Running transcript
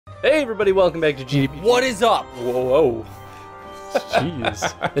Hey everybody, welcome back to GDP. What is up? Whoa.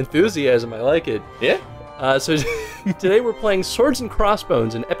 Jeez. Enthusiasm, I like it. Yeah? So today we're playing Swords and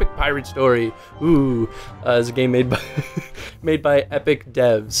Crossbones, an epic pirate story. Ooh, it's a game made by Epic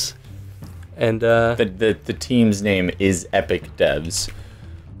Devs. And The team's name is Epic Devs.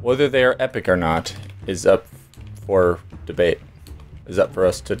 Whether they are epic or not is up for debate. Is up for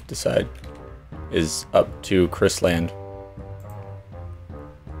us to decide. Is up to Chrisland.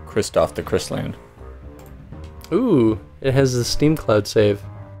 Christoph the Chrisland. ooh, it has the Steam Cloud save.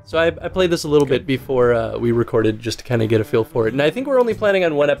 So I played this a little bit before we recorded just to kind of get a feel for it. And I think we're only planning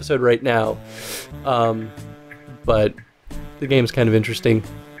on one episode right now. But the game's kind of interesting.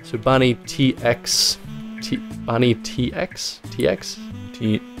 So Bonnie TX... Bonnie TX?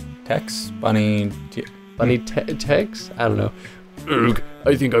 TX? Tex? Bunny... Bonnie Tex? I don't know. Ugh,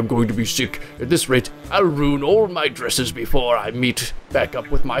 I think I'm going to be sick. At this rate, I'll ruin all my dresses before I meet back up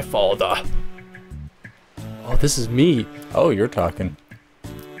with my father. Oh, this is me. Oh, you're talking.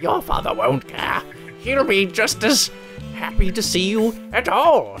 Your father won't care. He'll be just as happy to see you at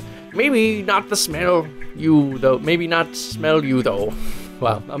all. Maybe not smell you, though.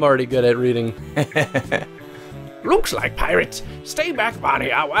 Wow, I'm already good at reading. Looks like pirates. Stay back, Bonnie,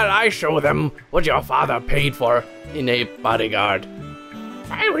 while I show them what your father paid for in a bodyguard.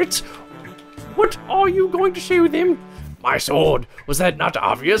 Pirates? What are you going to show them? My sword. Was that not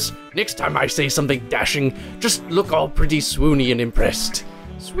obvious? Next time I say something dashing, just look all pretty swoony and impressed.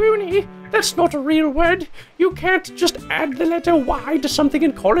 Swoony? That's not a real word. You can't just add the letter Y to something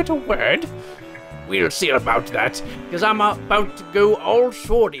and call it a word. We'll see about that, because I'm about to go all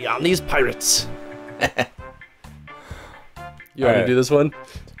swordy on these pirates. You want to do this one?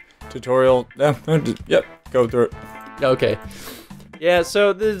 Tutorial. Yep, go through it. Okay. Yeah,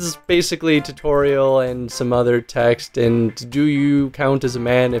 so this is basically a tutorial and some other text, and do you count as a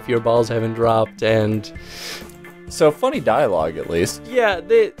man if your balls haven't dropped, and... So, funny dialogue, at least. Yeah,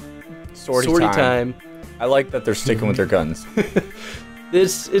 Swordy time. I like that they're sticking with their guns.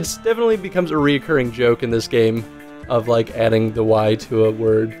 It's definitely becomes a reoccurring joke in this game of, like, adding the Y to a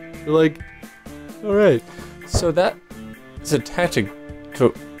word. You're like, alright. So that is a tactic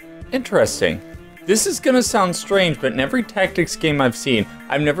to... Interesting. This is gonna sound strange, but in every tactics game I've seen,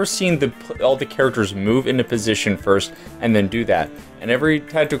 I've never seen all the characters move into position first and then do that. In every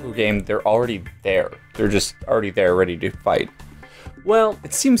tactical game, they're already there. They're just already there, ready to fight. Well,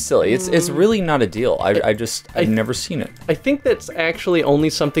 it seems silly. It's really not a deal. I've never seen it. I think that's actually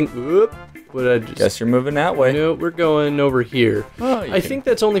only something... Oop, what I just... Guess you're moving that way. No, we're going over here. Oh, I think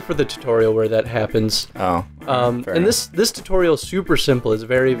that's only for the tutorial where that happens. Oh. And this tutorial is super simple. It's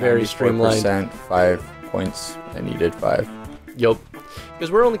very, very streamlined. 5 points. I needed 5. Yup. Because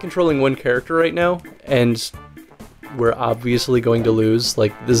we're only controlling one character right now, and we're obviously going to lose.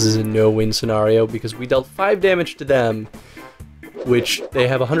 Like, this is a no-win scenario because we dealt 5 damage to them, which they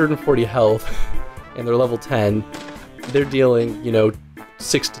have 140 health, and they're level 10. They're dealing,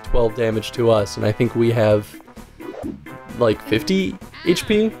 6 to 12 damage to us, and I think we have, like, 50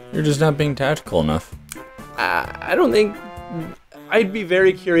 HP? You're just not being tactical enough. I don't think... I'd be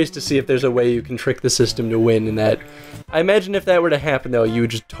very curious to see if there's a way you can trick the system to win in that. I imagine if that were to happen, though, you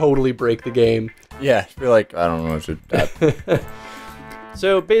would just totally break the game. Yeah, you're like, I don't know what to...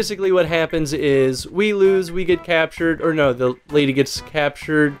 So basically what happens is we lose, we get captured, or no, the lady gets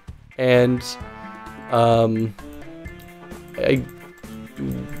captured, and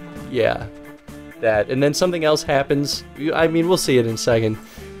yeah, that. And then something else happens. I mean, we'll see it in a second.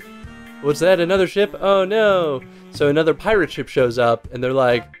 What's that, another ship? Oh no! So another pirate ship shows up, and they're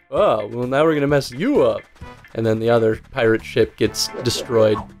like, oh, well now we're gonna mess you up. And then the other pirate ship gets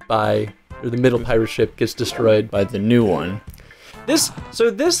destroyed by, or the middle pirate ship gets destroyed by the new one. This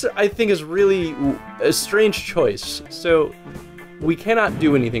I think is really a strange choice. So we cannot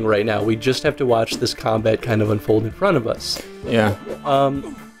do anything right now. We just have to watch this combat kind of unfold in front of us. Yeah.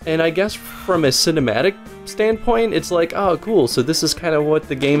 And I guess from a cinematic standpoint, it's like, oh, cool. So this is kind of what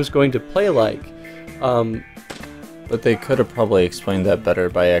the game's going to play like. But they could have probably explained that better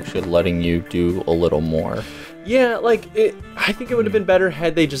by actually letting you do a little more. Yeah, I think it would have been better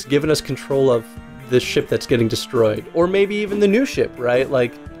had they just given us control of the ship that's getting destroyed, or maybe even the new ship, right?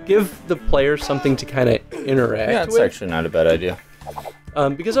 Like, give the player something to kind of interact with. Yeah, it's actually not a bad idea.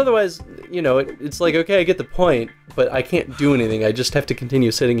 Because otherwise, it's like, okay, I get the point, but I can't do anything. I just have to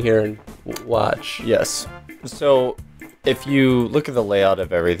continue sitting here and watch. Yes. So, if you look at the layout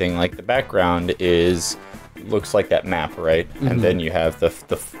of everything, like the background looks like that map, right? Mm-hmm. And then you have the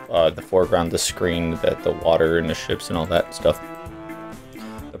foreground, the screen, the water and the ships and all that stuff.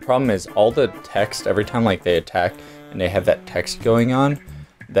 The problem is all the text, every time like they attack and they have that text going on,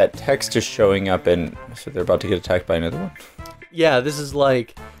 that text is showing up, and so they're about to get attacked by another one. Yeah, this is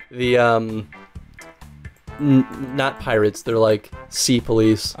like the not pirates. They're like sea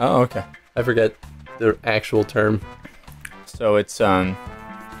police. Oh, okay. I forget their actual term. So it's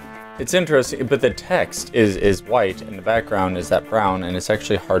interesting, but the text is white and the background is that brown, and it's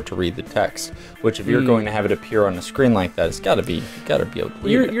actually hard to read the text. Which, if you're going to have it appear on a screen like that, it's got to be able to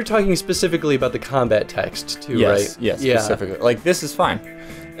read it. You're talking specifically about the combat text too, Yes, right? yes, specifically. Like, this is fine.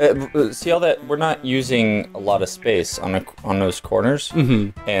 See all that? We're not using a lot of space on those corners,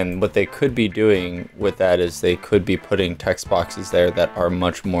 and what they could be doing with that is they could be putting text boxes there that are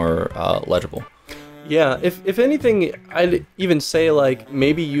much more legible. Yeah, if anything, I'd even say, like,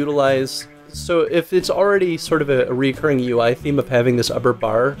 maybe utilize... So if it's already sort of a recurring UI theme of having this upper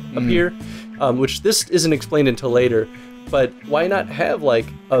bar appear, which this isn't explained until later, but why not have, like,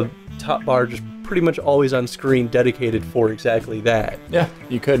 a top bar just pretty much always on screen dedicated for exactly that? Yeah,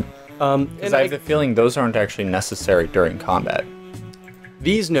 you could. And I have the feeling those aren't actually necessary during combat.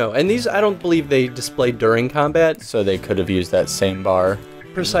 These, no. And these, I don't believe they displayed during combat. So they could have used that same bar.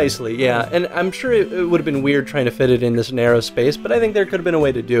 Precisely, yeah. And I'm sure it would have been weird trying to fit it in this narrow space, but I think there could have been a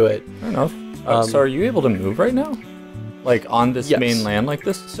way to do it. Fair enough. So are you able to move right now? Like, on this main land like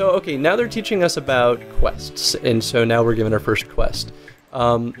this? So, okay, now they're teaching us about quests, and so now we're given our first quest.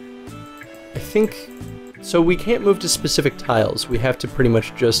 I think... So we can't move to specific tiles. We have to pretty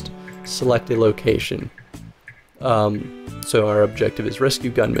much just select a location. So our objective is rescue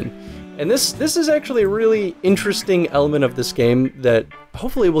gunmen. And this is actually a really interesting element of this game that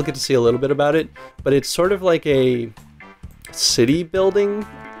hopefully we'll get to see a little bit about it, but it's sort of like a city building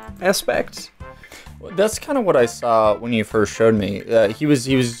aspect. Well, that's kind of what I saw when you first showed me. He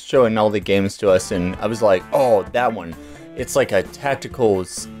was showing all the games to us, and I was like, oh, that one. It's like a tactical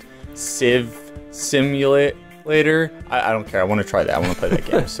civ simulator. I don't care. I want to try that. I want to play that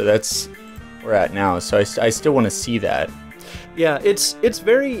game. So that's where we're at now. So I still want to see that. Yeah, it's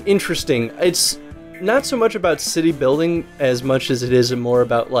very interesting. It's not so much about city building as much as it is more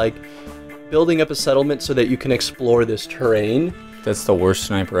about, like, building up a settlement so that you can explore this terrain. That's the worst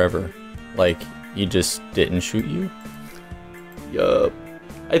sniper ever. Like, he just didn't shoot you? Yup.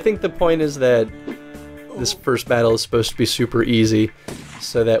 I think the point is that this first battle is supposed to be super easy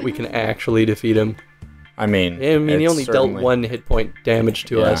so that we can actually defeat him. I mean, he only dealt 1 hit point damage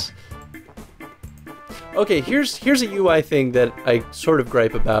to us. Okay, here's a UI thing that I sort of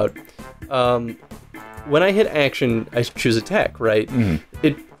gripe about. When I hit action, I choose attack, right?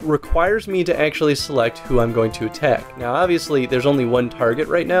 It requires me to actually select who I'm going to attack. Now, obviously, there's only 1 target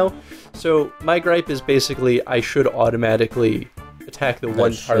right now, so my gripe is basically I should automatically attack the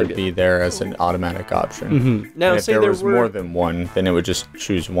one target. Should be there as an automatic option. Now, and say if there was were... more than 1, then it would just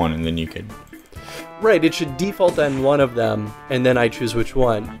choose 1, and then you could... Right, it should default on 1 of them, and then I choose which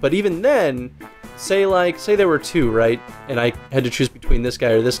one. But even then... Say there were 2, right? And I had to choose between this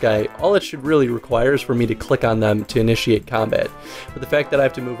guy or this guy. All it should really require is for me to click on them to initiate combat. But the fact that I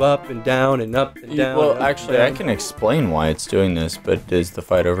have to move up and down and up and down... Well, actually, I can explain why it's doing this, but is the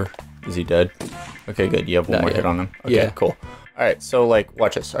fight over? Is he dead? Okay, good. You have one more hit on him? Okay, yeah. Cool. Alright, so, like,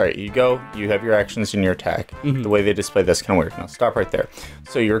 watch this. Alright, you go, you have your actions and your attack. The way they display this kind of weird. Now, stop right there.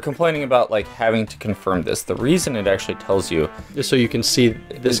 So you're complaining about, like, having to confirm this. The reason it actually tells you... Just so you can see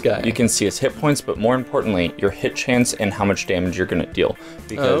this guy. You can see his hit points, but more importantly, your hit chance and how much damage you're going to deal.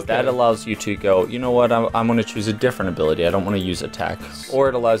 Because that allows you to go, you know what, I'm going to choose a different ability. I don't want to use attack. Or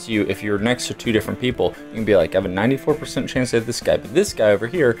it allows you, if you're next to 2 different people, you can be like, I have a 94% chance to hit this guy, but this guy over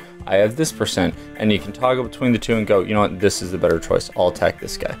here, I have this percent. And you can toggle between the 2 and go, you know what, this is the better choice. I'll attack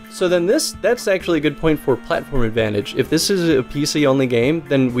this guy. So then that's actually a good point for platform advantage. If this is a PC-only game,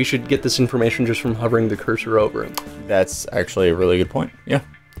 then we should get this information just from hovering the cursor over him. That's actually a really good point. Yeah.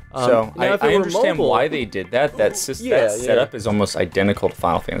 So I understand why they did that. That setup is almost identical to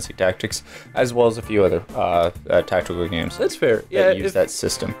Final Fantasy Tactics, as well as a few other tactical games. That's fair. That use that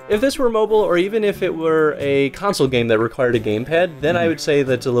system. If this were mobile, or even if it were a console game that required a gamepad, then I would say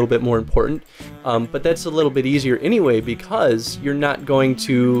that's a little bit more important. But that's a little bit easier anyway, because you're not going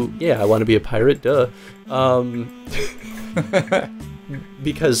to... Yeah, I want to be a pirate, duh.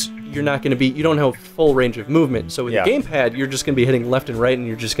 Because you're not going to be, you don't have full range of movement. So with a gamepad, you're just going to be hitting left and right, and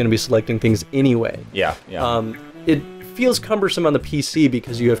you're just going to be selecting things anyway. Yeah. It feels cumbersome on the PC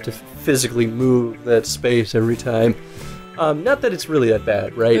because you have to physically move that space every time. Not that it's really that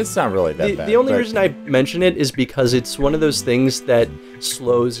bad, right? It's not really that bad. The only reason I mention it is because it's one of those things that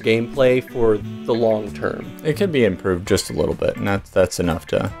slows gameplay for the long term. It could be improved just a little bit, and that's enough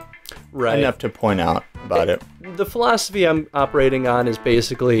to... Enough to point out about it. The philosophy I'm operating on is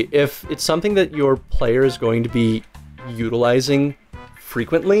basically, if it's something that your player is going to be utilizing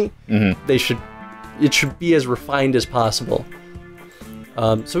frequently. It should be as refined as possible.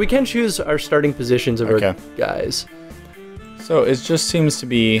 So we can choose our starting positions of our guys. So it just seems to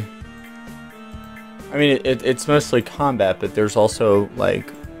be... I mean, it's mostly combat, but there's also,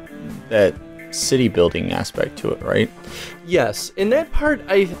 like, that city building aspect to it, right? Yes. In that part,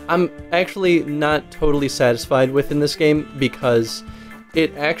 I'm actually not totally satisfied with in this game because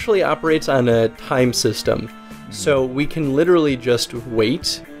it actually operates on a time system. So we can literally just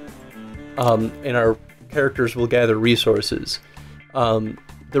wait, and our characters will gather resources.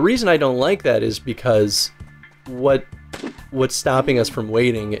 The reason I don't like that is because what's stopping us from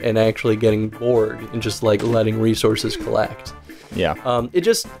waiting and actually getting bored and just like letting resources collect. Yeah. It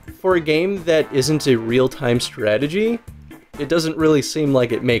just, for a game that isn't a real-time strategy, it doesn't really seem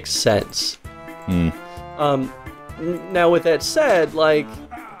like it makes sense. Now with that said, like,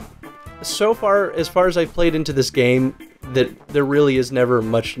 so far as I've played into this game, that there really is never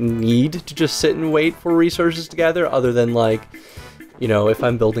much need to just sit and wait for resources to gather, other than like, you know, if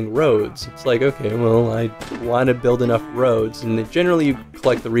I'm building roads, it's like, okay, well, I want to build enough roads, and generally you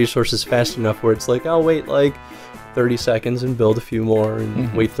collect the resources fast enough where it's like, I'll wait like 30 seconds and build a few more,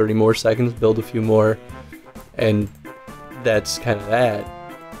 and wait 30 more seconds, build a few more, and that's kind of that.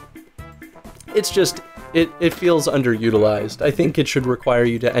 It's just, it feels underutilized. I think it should require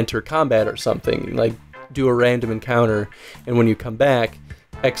you to enter combat or something, like do a random encounter, and when you come back,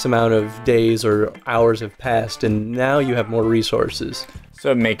 X amount of days or hours have passed, and now you have more resources.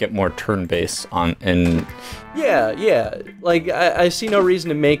 So make it more turn-based on, and... Yeah. Like, I see no reason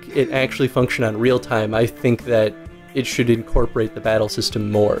to make it actually function on real time. I think that it should incorporate the battle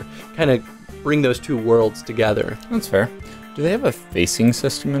system more. Kind of bring those two worlds together. That's fair. Do they have a facing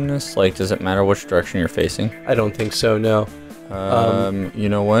system in this? Like, does it matter which direction you're facing? I don't think so, no. You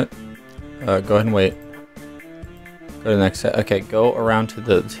know what? Go ahead and wait. Go to the next set. Okay, go around to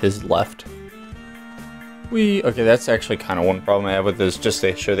his left. Okay, that's actually kind of one problem I have with this. Just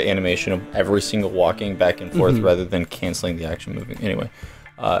they show the animation of every single walking back and forth rather than canceling the action moving. Anyway,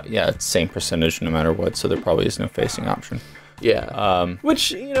 yeah, it's same percentage no matter what, so there probably is no facing option. Yeah,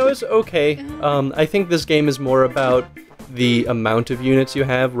 which, you know, is okay. I think this game is more about the amount of units you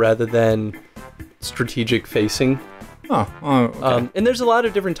have rather than strategic facing. Oh, okay. And there's a lot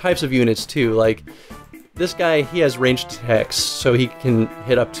of different types of units too. Like, this guy, he has ranged attacks, so he can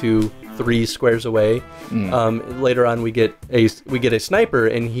hit up to 3 squares away. Later on, we get a sniper,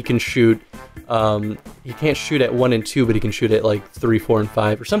 and he can shoot. He can't shoot at 1 and 2, but he can shoot at like 3, 4, and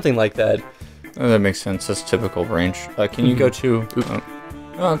 5, or something like that. Oh, that makes sense. That's typical range. Can you go to?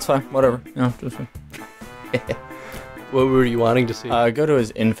 Oh, that's fine. Whatever. No, just fine. What were you wanting to see? Go to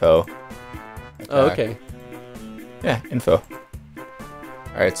his info. Oh, okay. Yeah, info.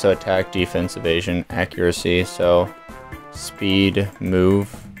 Alright, so attack, defense, evasion, accuracy, so speed, move,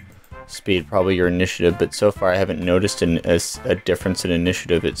 speed, probably your initiative, but so far I haven't noticed a difference in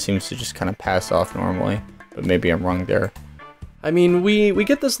initiative. It seems to just kind of pass off normally, but maybe I'm wrong there. I mean, we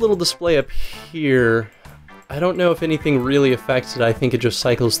get this little display up here. I don't know if anything really affects it. I think it just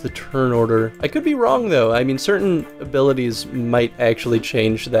cycles the turn order. I could be wrong, though. I mean, certain abilities might actually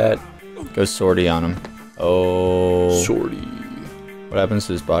change that. Go Swordy on him. Oh. Swordy. What happens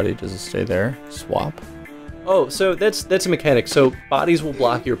to his body? Does it stay there? Swap? Oh, so that's a mechanic. So bodies will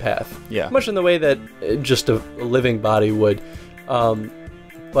block your path. Yeah. Much in the way that just a living body would.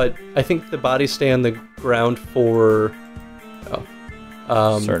 But I think the bodies stay on the ground for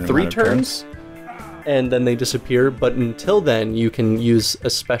 3 turns, and then they disappear. But until then, you can use a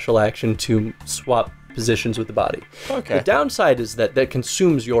special action to swap positions with the body. Okay. The downside is that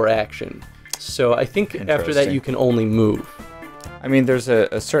consumes your action. So I think after that, you can only move. I mean, there's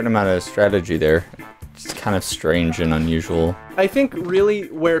a certain amount of strategy there. It's kind of strange and unusual. I think really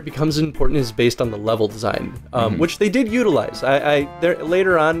where it becomes important is based on the level design, which they did utilize.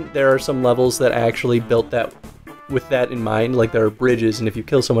 Later on, there are some levels that actually built that with that in mind. Like, there are bridges, and if you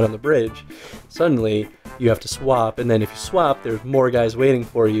kill someone on the bridge, suddenly you have to swap, and then if you swap, there's more guys waiting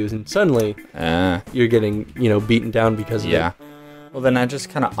for you, and suddenly you're getting, beaten down because of it. Well, then that just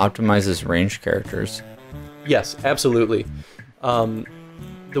kind of optimizes ranged characters. Yes, absolutely. I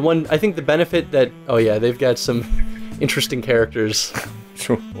think the benefit that, they've got some interesting characters.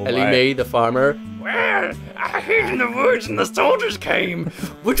 Ellie Mae, the farmer. Well, I hid in the woods and the soldiers came,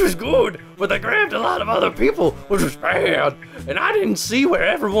 which was good, but they grabbed a lot of other people, which was bad. And I didn't see where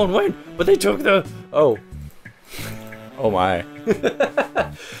everyone went, but they took the... Oh my.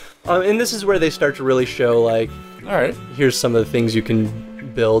 And this is where they start to really show, like, alright, here's some of the things you can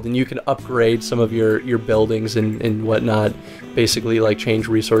build, and you can upgrade some of your buildings and whatnot. Basically, like, change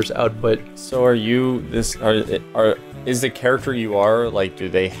resource output. So are you is the character you are, like, do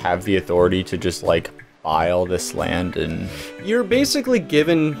they have the authority to just, like, buy all this land and... You're basically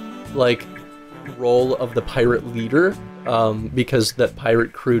given, like, role of the pirate leader, because that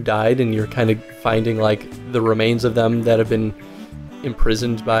pirate crew died, and you're kind of finding, like, the remains of them that have been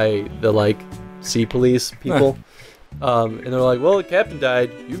imprisoned by the, like, sea police people. And they're like, well, the captain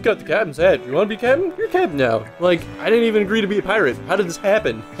died. You've got the captain's hat. You want to be captain? You're captain now. Like, I didn't even agree to be a pirate. How did this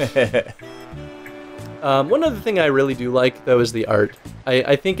happen? One other thing I really do like, though, is the art.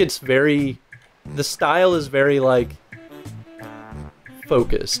 I think it's very... The style is very, like,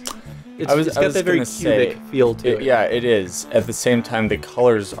 focused. It's got that very cubic feel to it. Yeah, it is. At the same time, the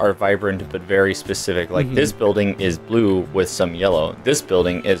colors are vibrant but very specific. Like, this building is blue with some yellow. This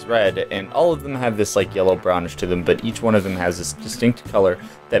building is red, and all of them have this, like, yellow brownish to them, but each one of them has this distinct color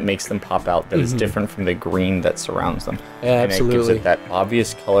that makes them pop out that is different from the green that surrounds them. Yeah, absolutely. And it gives it that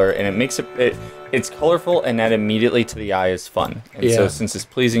obvious color, and it makes it's colorful, and that immediately to the eye is fun. And so since it's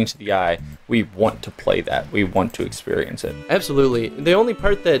pleasing to the eye, we want to play that. We want to experience it. Absolutely. The only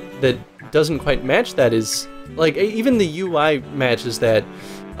part that doesn't quite match that is, like, even the UI matches that,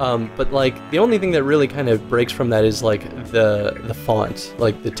 but, like, the only thing that really kind of breaks from that is, like, the font,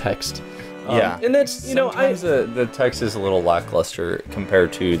 like, the text. Yeah. And that's, you know, sometimes the text is a little lackluster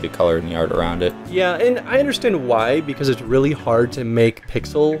compared to the color and the art around it. Yeah, and I understand why, because it's really hard to make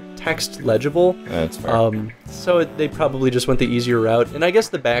pixel text legible. That's fair. So they probably just went the easier route. And I guess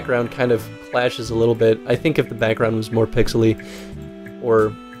the background kind of clashes a little bit. I think if the background was more pixely,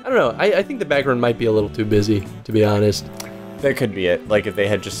 or, I don't know, I think the background might be a little too busy, to be honest. That could be it. Like, if they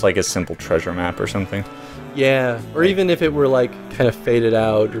had just, like, a simple treasure map or something. Yeah, or even if it were, like, kind of faded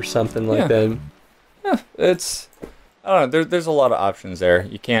out or something like that. Yeah, it's... I don't know, there's a lot of options there.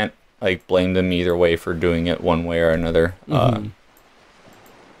 You can't, like, blame them either way for doing it one way or another. Yeah,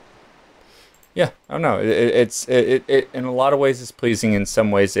 I don't know. It in a lot of ways it's pleasing. In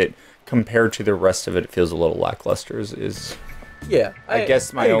some ways it, compared to the rest of it, it feels a little lackluster. Yeah, I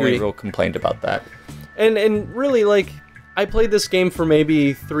guess my only real complaint about that. And really, like, I played this game for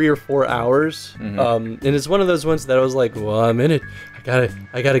maybe 3 or 4 hours, and it's one of those ones that I was like, well, I'm in it.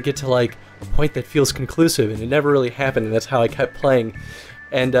 I gotta get to, like, a point that feels conclusive, and it never really happened, and that's how I kept playing.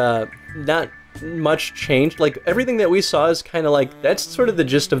 And not much changed. Like, everything that we saw is kind of like, that's sort of the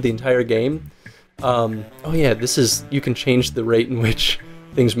gist of the entire game. Oh yeah, you can change the rate in which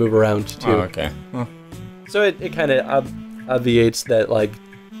things move around, too. Oh, okay. Well. So it kind of obviates that, like,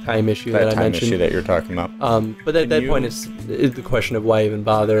 time issue that I mentioned. That time issue that you're talking about. But at that point, it's the question of why even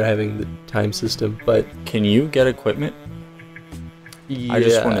bother having the time system. But can you get equipment? Yes. I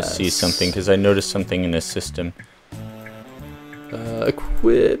just want to see something, because I noticed something in the system.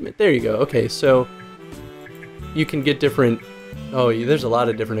 Equipment. There you go. Okay, so you can get different... Oh, there's a lot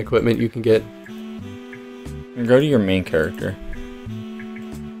of different equipment you can get. Go to your main character.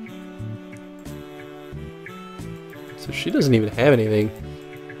 So she doesn't even have anything.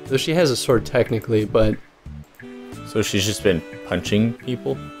 Though she has a sword technically, but... So she's just been punching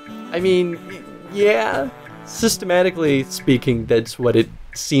people? I mean, yeah. Systematically speaking, that's what it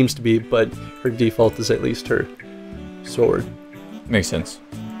seems to be, but her default is at least her sword. Makes sense.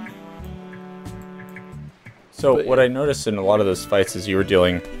 So what I noticed in a lot of those fights is you were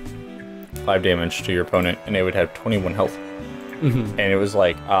dealing 5 damage to your opponent, and they would have 21 health. And it was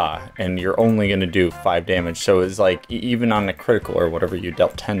like, and you're only going to do 5 damage. So it's like, even on a critical or whatever, you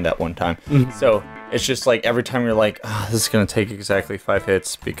dealt 10 that one time. So it's just like, every time you're like, this is going to take exactly 5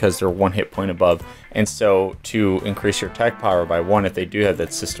 hits because they're 1 hit point above. And so to increase your attack power by 1, if they do have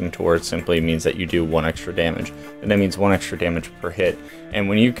that system to where it simply means that you do 1 extra damage. And that means 1 extra damage per hit. And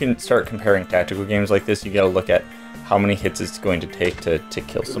when you can start comparing tactical games like this, you got to look at how many hits it's going to take to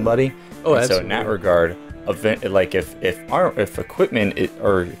kill somebody. Oh, and absolutely. So in that regard, like if equipment,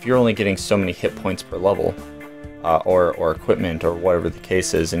 or if you're only getting so many hit points per level, or equipment, or whatever the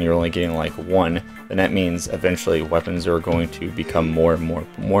case is, and you're only getting like 1, then that means eventually weapons are going to become more and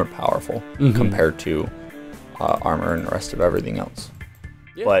more powerful compared to armor and the rest of everything else.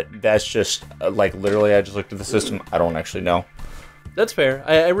 Yeah. But that's just like, literally, I just looked at the system. I don't actually know. That's fair.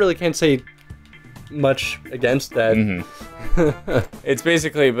 I really can't say much against that. It's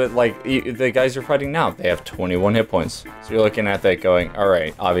basically, but like, the guys you're fighting now, they have 21 hit points. So you're looking at that going,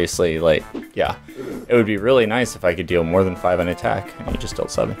 alright, obviously, like, yeah, it would be really nice if I could deal more than 5 on attack, and you just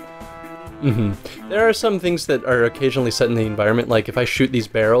dealt 7. There are some things that are occasionally set in the environment, like if I shoot these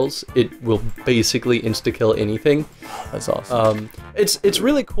barrels, it will basically insta-kill anything. That's awesome. It's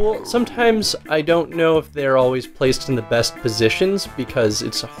really cool. Sometimes I don't know if they're always placed in the best positions, because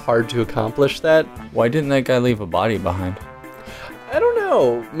it's hard to accomplish that. Why didn't that guy leave a body behind? I don't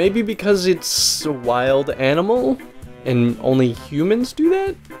know. Maybe because it's a wild animal? and only humans do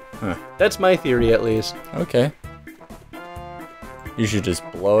that? Huh. That's my theory, at least. Okay. You should just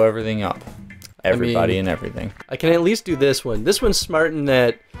blow everything up. Everybody and everything. I can at least do this one. This one's smart in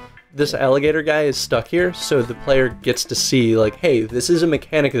that this alligator guy is stuck here, so the player gets to see, like, hey, this is a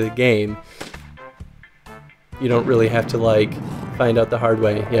mechanic of the game. You don't really have to, like, find out the hard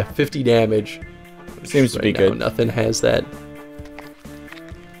way. Yeah, 50 damage. Seems to be good. Nothing has that.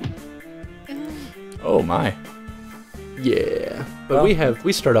 Oh my. Yeah. But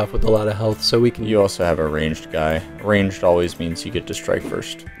we start off with a lot of health, so we can... You also have a ranged guy. Ranged always means you get to strike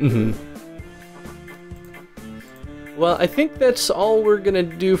first. Mm-hmm. Well, I think that's all we're gonna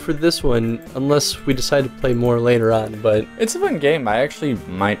do for this one, unless we decide to play more later on, but... It's a fun game. I actually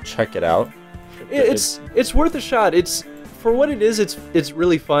might check it out. It's worth a shot. It's... For what it is, it's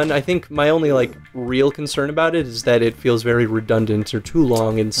really fun. I think my only, like, real concern about it is that it feels very redundant or too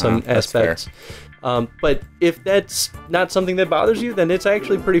long in some aspects. But if that's not something that bothers you, then it's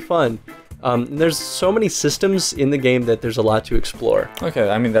actually pretty fun. There's so many systems in the game that there's a lot to explore.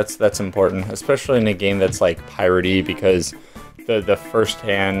 Okay, I mean, that's important, especially in a game that's, like, piratey, because the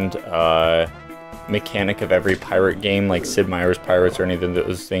first-hand mechanic of every pirate game, like Sid Meier's Pirates or any of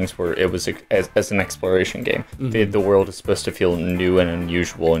those things, where it was as an exploration game. Mm-hmm. The world is supposed to feel new and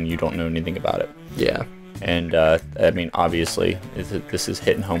unusual, and you don't know anything about it. Yeah. And, I mean, obviously, this is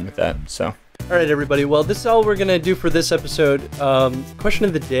hitting home with that, so... All right, everybody. Well, this is all we're going to do for this episode. Question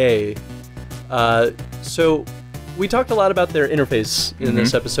of the day. So we talked a lot about their interface in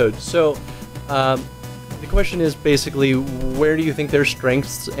this episode. So the question is basically, where do you think their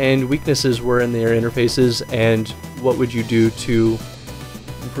strengths and weaknesses were in their interfaces, and what would you do to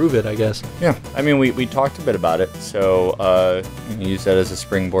improve it, I guess? Yeah, I mean, we talked a bit about it, so you can use that as a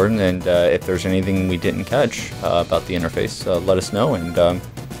springboard, and if there's anything we didn't catch about the interface, let us know, and,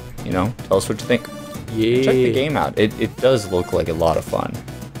 you know, tell us what you think. Yeah. Check the game out. It does look like a lot of fun.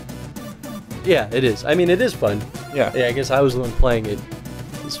 Yeah, it is. I mean, it is fun. Yeah. Yeah, I guess I was the one playing it.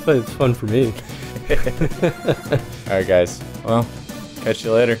 It's fun for me. Alright, guys. Well, catch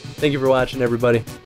you later. Thank you for watching, everybody.